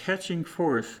 by the catching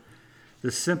force,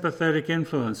 the sympathetic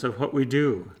influence of what we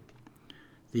do,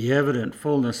 the evident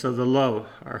fullness of the love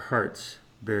our hearts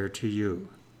bear to you.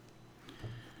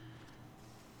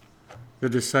 The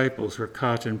disciples were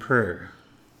caught in prayer,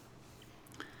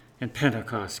 and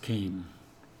Pentecost came.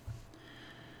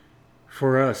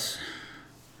 For us,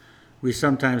 we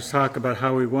sometimes talk about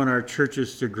how we want our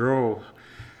churches to grow,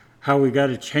 how we got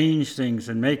to change things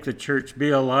and make the church be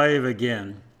alive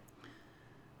again.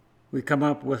 We come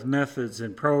up with methods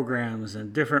and programs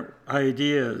and different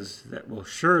ideas that will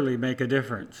surely make a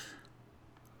difference.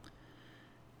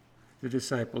 The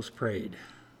disciples prayed.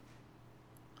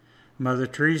 Mother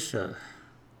Teresa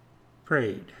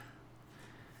prayed.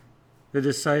 The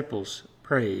disciples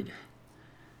prayed.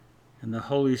 And the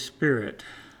Holy Spirit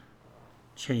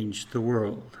changed the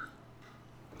world.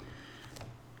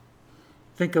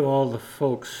 Think of all the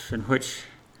folks in which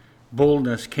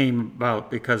boldness came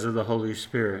about because of the Holy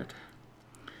Spirit.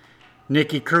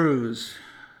 Nicky Cruz,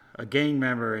 a gang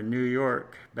member in New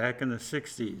York back in the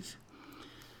 60s,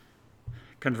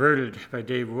 converted by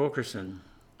Dave Wilkerson.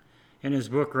 In his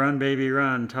book, Run, Baby,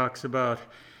 Run, talks about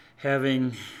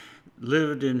having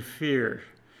lived in fear,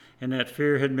 and that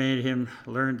fear had made him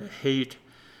learn to hate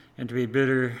and to be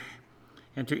bitter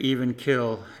and to even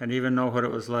kill, and even know what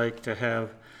it was like to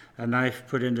have a knife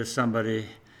put into somebody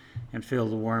and feel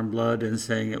the warm blood and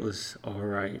saying it was all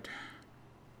right.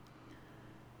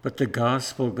 But the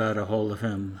gospel got a hold of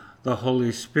him. The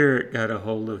Holy Spirit got a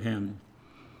hold of him.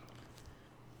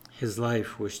 His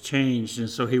life was changed, and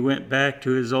so he went back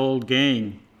to his old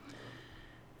gang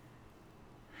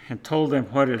and told them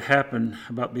what had happened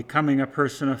about becoming a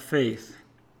person of faith,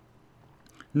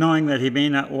 knowing that he may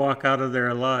not walk out of there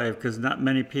alive because not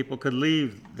many people could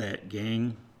leave that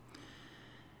gang.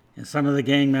 And some of the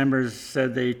gang members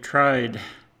said they tried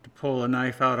to pull a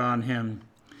knife out on him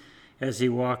as he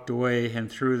walked away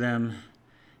and threw them,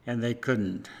 and they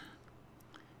couldn't.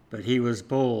 But he was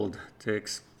bold to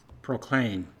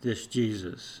proclaim this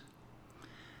Jesus.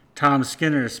 Tom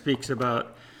Skinner speaks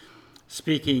about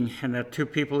speaking, and that 2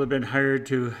 people had been hired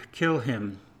to kill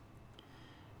him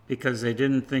because they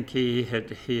didn't think he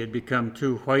had become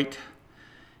too white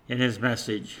in his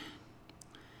message.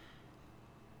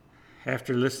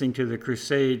 After listening to the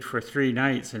crusade for 3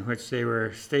 nights in which they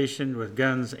were stationed with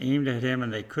guns aimed at him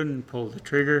and they couldn't pull the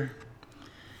trigger,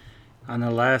 on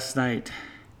the last night,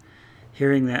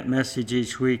 hearing that message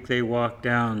each week, they walked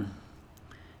down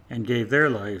and gave their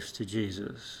lives to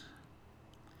Jesus.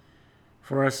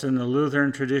 For us in the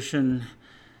Lutheran tradition,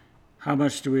 how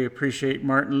much do we appreciate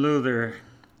Martin Luther,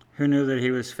 who knew that he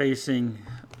was facing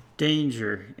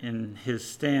danger in his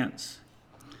stance,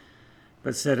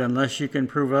 but said, unless you can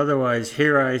prove otherwise,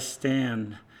 here I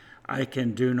stand, I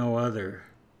can do no other.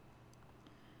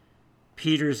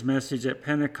 Peter's message at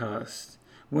Pentecost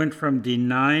went from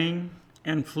denying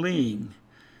and fleeing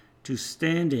to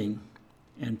standing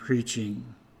and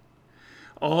preaching.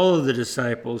 All of the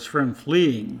disciples from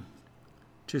fleeing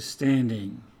to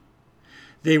standing.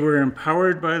 They were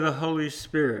empowered by the Holy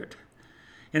Spirit,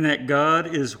 and that God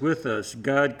is with us,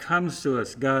 God comes to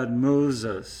us, God moves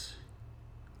us.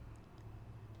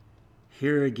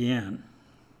 Here again,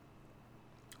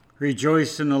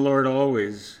 rejoice in the Lord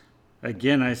always.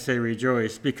 Again, I say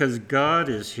rejoice, because God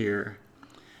is here.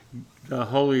 The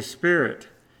Holy Spirit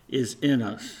is in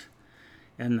us,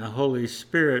 and the Holy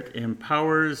Spirit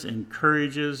empowers,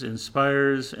 encourages,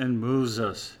 inspires, and moves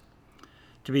us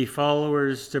to be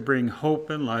followers, to bring hope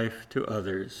and life to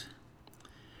others.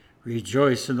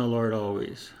 Rejoice in the Lord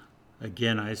always.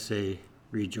 Again, I say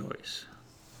rejoice.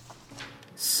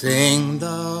 Sing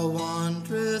the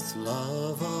wondrous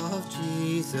love of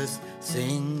Jesus,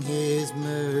 sing his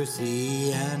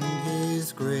mercy and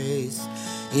his grace.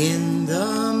 In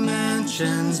the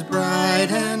mansions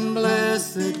bright and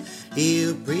blessed,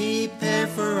 he'll prepare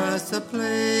for us a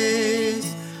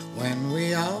place. When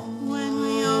we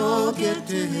all get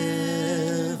to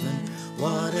heaven,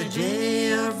 what a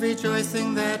day of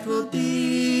rejoicing that will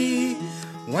be.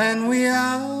 When we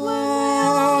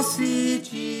all see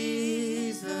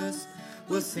Jesus,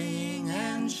 we'll sing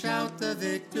and shout the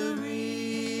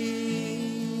victory.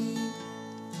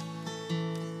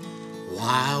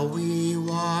 While we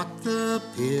walk the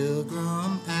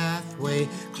pilgrim pathway,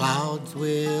 clouds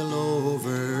will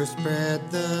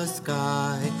overspread the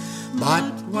sky.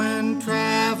 But when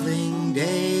traveling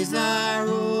days are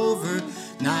over,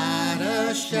 not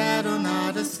a shadow,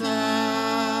 not a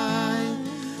sigh.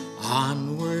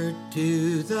 Onward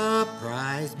to the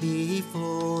prize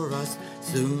before us,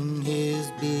 soon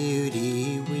his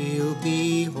beauty we'll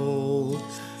behold.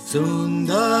 Soon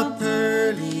the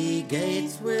pearly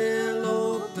gates will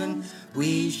open,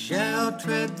 we shall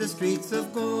tread the streets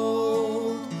of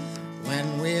gold.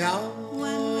 When we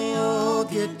all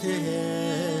get to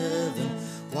heaven,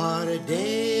 what a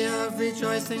day of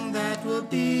rejoicing that will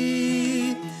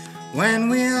be. When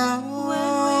we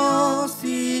all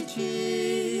see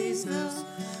Jesus,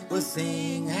 we'll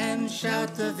sing and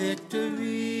shout the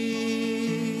victory.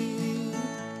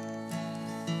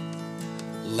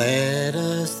 Let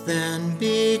us then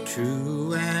be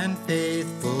true and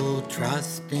faithful,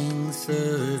 trusting,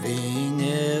 serving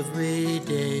every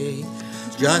day.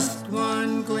 Just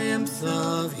one glimpse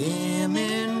of him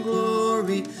in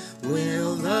glory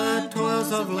will the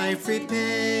toils of life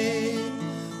repay.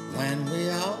 When we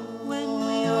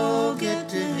all get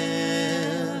to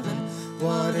heaven,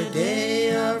 what a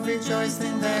day of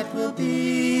rejoicing that will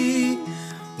be.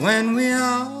 When we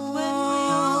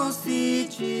all see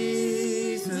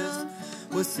Jesus,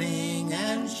 we'll sing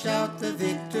and shout the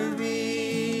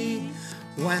victory.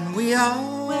 When we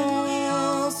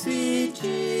all see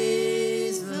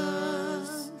Jesus,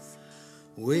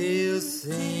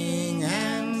 sing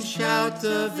and shout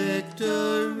the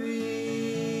victory.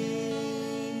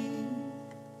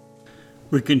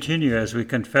 We continue as we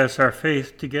confess our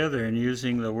faith together in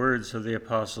using the words of the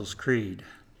Apostles' Creed.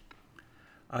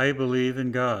 I believe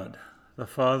in God, the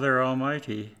Father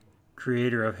Almighty,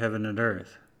 creator of heaven and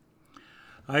earth.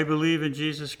 I believe in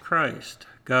Jesus Christ,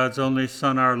 God's only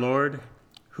Son, our Lord,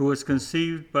 who was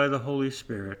conceived by the Holy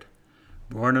Spirit,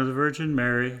 born of the Virgin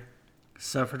Mary,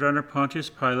 suffered under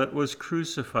Pontius Pilate, was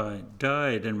crucified,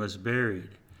 died, and was buried.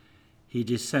 He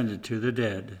descended to the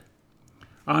dead.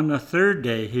 On the third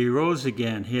day he rose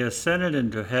again. He ascended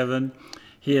into heaven.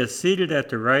 He is seated at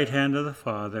the right hand of the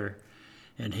Father,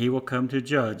 and he will come to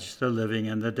judge the living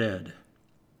and the dead.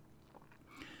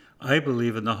 I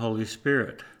believe in the Holy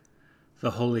Spirit,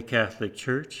 the Holy Catholic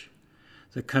Church,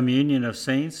 the communion of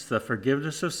saints, the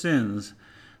forgiveness of sins,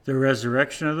 the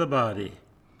resurrection of the body,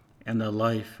 and the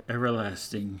life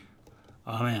everlasting.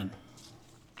 Amen.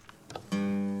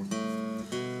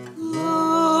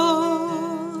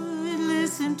 Lord,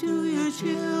 listen to your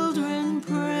children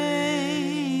praying.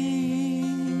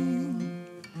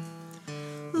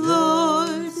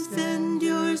 Lord, send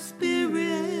your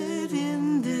Spirit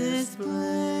in this place.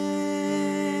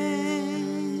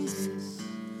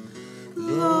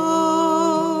 Lord,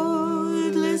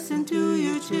 listen to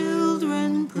your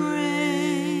children praying.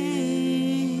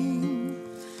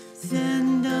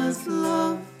 Send us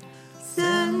love,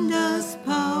 send us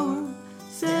power,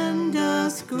 send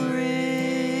us grace.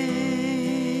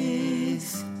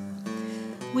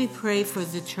 We pray for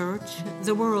the church,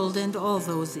 the world, and all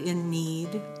those in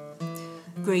need.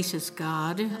 Gracious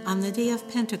God, on the day of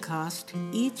Pentecost,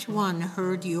 each one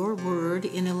heard your word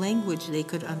in a language they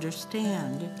could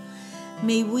understand.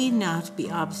 May we not be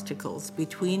obstacles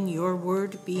between your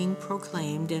word being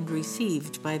proclaimed and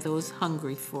received by those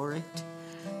hungry for it.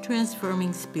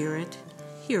 Transforming Spirit,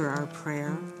 hear our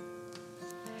prayer.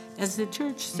 As the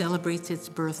church celebrates its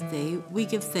birthday, we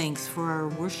give thanks for our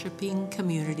worshiping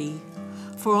community,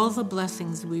 for all the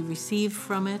blessings we receive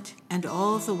from it, and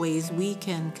all the ways we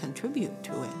can contribute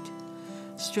to it.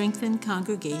 Strengthen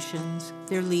congregations,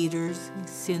 their leaders,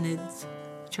 synods,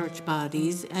 church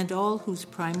bodies, and all whose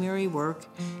primary work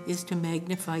is to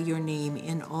magnify your name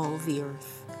in all the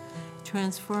earth.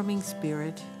 Transforming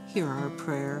Spirit, hear our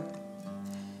prayer.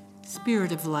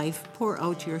 Spirit of life, pour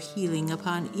out your healing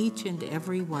upon each and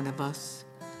every one of us,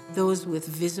 those with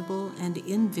visible and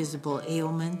invisible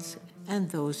ailments, and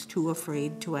those too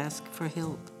afraid to ask for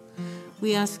help.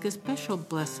 We ask a special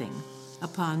blessing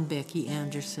upon Becky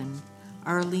Anderson,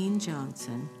 Arlene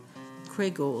Johnson,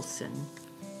 Craig Olson,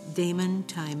 Damon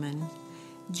Timon,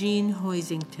 Jean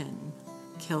Hoisington,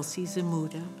 Kelsey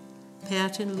Zamuda,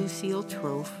 Pat and Lucille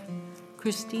Trofe,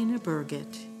 Christina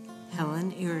Burgett,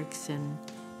 Helen Erickson,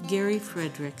 Gary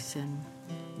Fredrickson,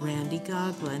 Randy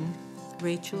Goglin,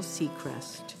 Rachel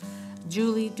Seacrest,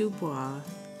 Julie Dubois,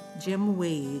 Jim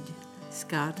Wade,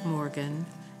 Scott Morgan,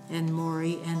 and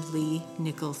Maury and Lee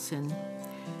Nicholson.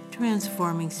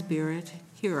 Transforming Spirit,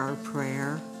 hear our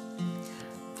prayer.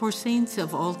 For saints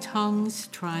of all tongues,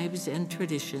 tribes, and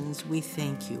traditions, we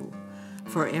thank you.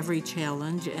 For every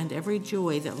challenge and every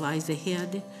joy that lies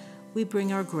ahead, we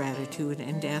bring our gratitude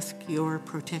and ask your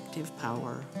protective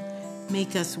power.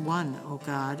 Make us one, O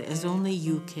God, as only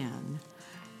you can.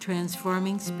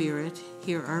 Transforming Spirit,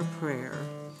 hear our prayer.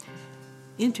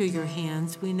 Into your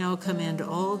hands we now commend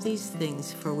all these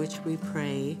things for which we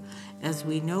pray, as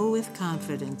we know with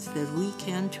confidence that we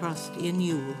can trust in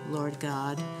you, Lord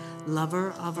God,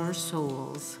 lover of our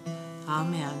souls.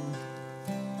 Amen.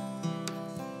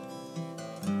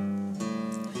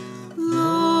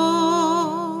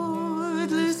 Lord,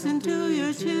 listen to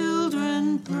your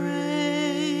children praying.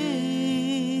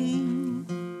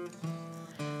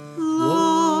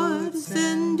 Lord,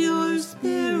 send your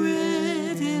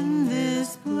Spirit in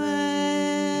this place.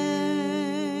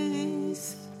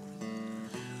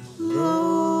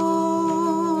 Lord,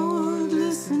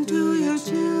 listen to your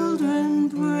children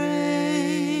praying.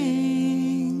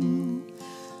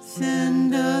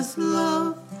 Send us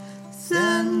love,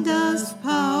 send us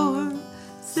power,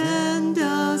 send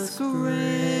us grace.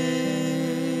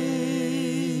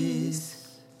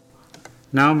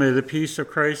 Now may the peace of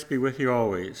Christ be with you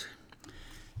always.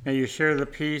 May you share the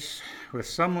peace with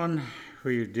someone who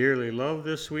you dearly love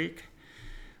this week,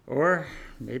 or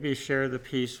maybe share the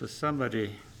peace with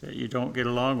somebody that you don't get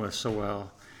along with so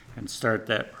well and start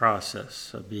that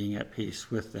process of being at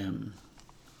peace with them.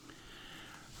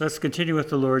 Let's continue with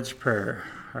the Lord's Prayer.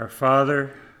 Our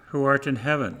Father, who art in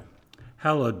heaven,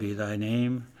 hallowed be thy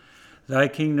name. Thy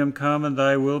kingdom come and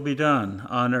thy will be done,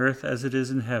 on earth as it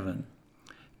is in heaven.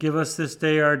 Give us this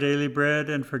day our daily bread,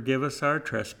 and forgive us our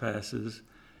trespasses,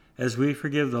 as we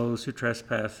forgive those who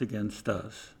trespass against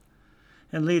us.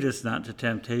 And lead us not to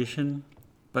temptation,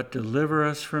 but deliver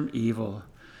us from evil.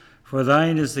 For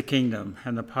thine is the kingdom,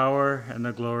 and the power, and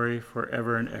the glory,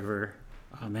 forever and ever.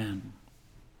 Amen.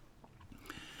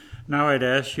 Now I'd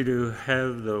ask you to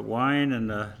have the wine and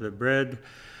the bread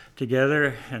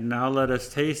together, and now let us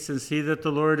taste and see that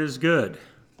the Lord is good.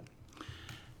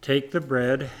 Take the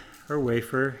bread or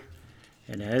wafer,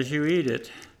 and as you eat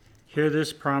it, hear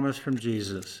this promise from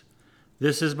Jesus.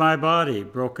 This is my body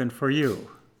broken for you.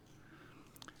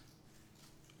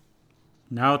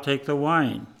 Now take the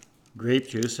wine, grape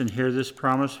juice, and hear this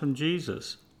promise from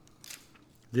Jesus.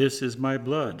 This is my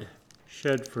blood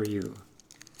shed for you.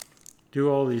 Do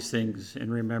all these things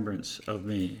in remembrance of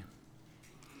me.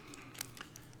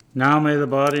 Now may the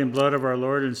body and blood of our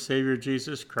Lord and Savior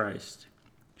Jesus Christ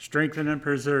strengthen and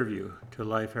preserve you to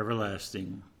life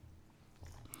everlasting.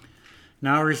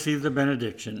 Now receive the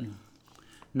benediction.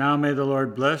 Now may the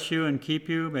Lord bless you and keep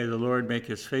you. May the Lord make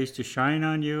his face to shine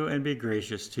on you and be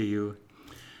gracious to you.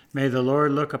 May the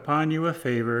Lord look upon you with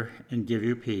favor and give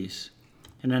you peace.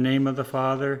 In the name of the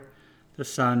Father, the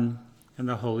Son, and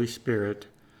the Holy Spirit.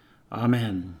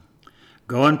 Amen.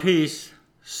 Go in peace,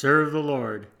 serve the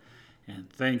Lord, and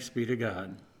thanks be to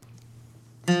God.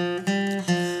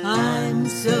 I'm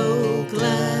so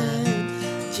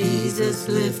glad Jesus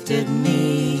lifted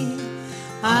me.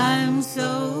 I'm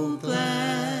so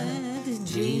glad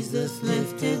Jesus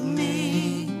lifted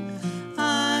me.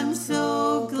 I'm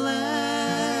so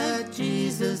glad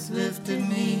Jesus lifted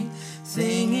me.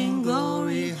 Singing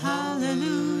glory,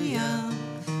 hallelujah.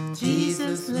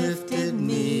 Jesus lifted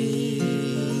me.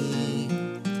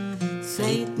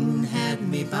 Satan had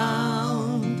me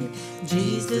bound.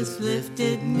 Jesus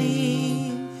lifted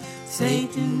me.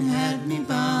 Satan had me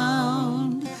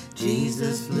bound.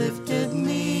 Jesus lifted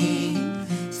me.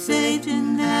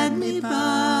 Satan had me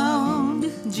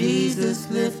bound. Jesus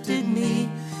lifted me.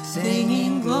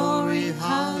 Singing glory,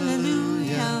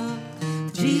 hallelujah.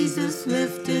 Jesus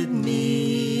lifted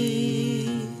me.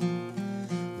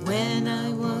 When I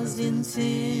was in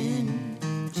sin,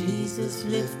 Jesus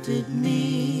lifted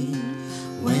me.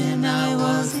 When I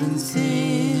was in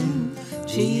sin,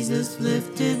 Jesus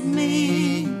lifted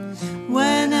me.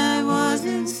 When I was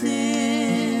in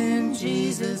sin,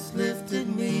 Jesus lifted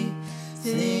me.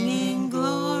 Singing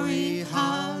glory,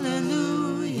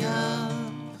 hallelujah.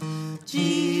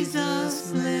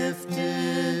 Jesus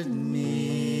lifted me.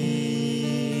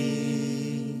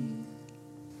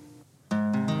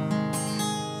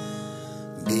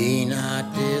 Be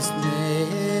not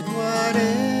dismayed,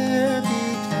 whatever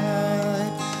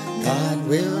betide, God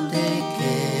will take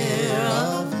care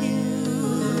of you.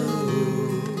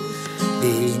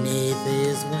 Beneath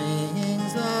his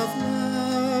wings of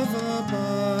love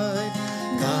abide,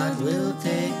 God will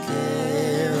take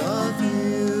care of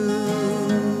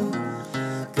you.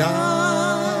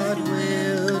 God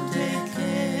will take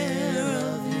care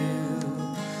of you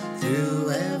through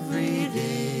every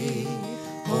day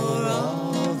or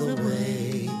all the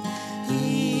way.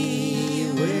 He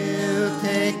will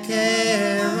take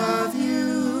care of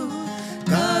you.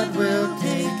 God will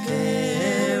take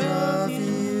care of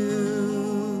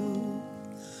you.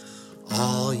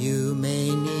 All you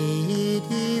may need,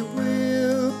 he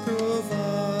will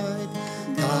provide.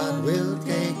 God will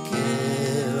take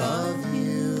care of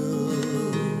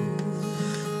you.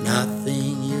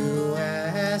 Nothing you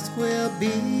ask will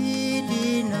be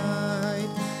denied.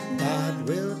 God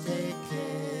will take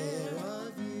care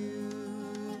of you.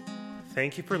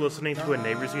 Thank you for listening to a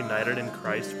Neighbors United in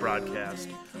Christ broadcast.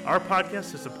 Our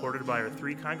podcast is supported by our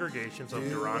three congregations of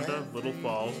Deronda, Little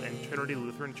Falls, and Trinity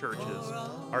Lutheran Churches,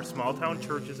 our small-town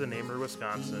churches in Amory,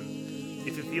 Wisconsin.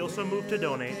 If you feel so moved to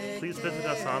donate, please visit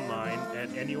us online at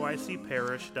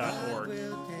nuicparish.org.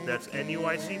 That's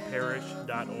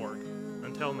nuicparish.org.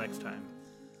 Until next time.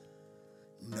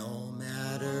 No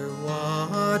matter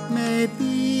what may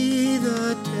be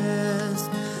the test,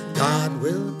 God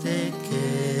will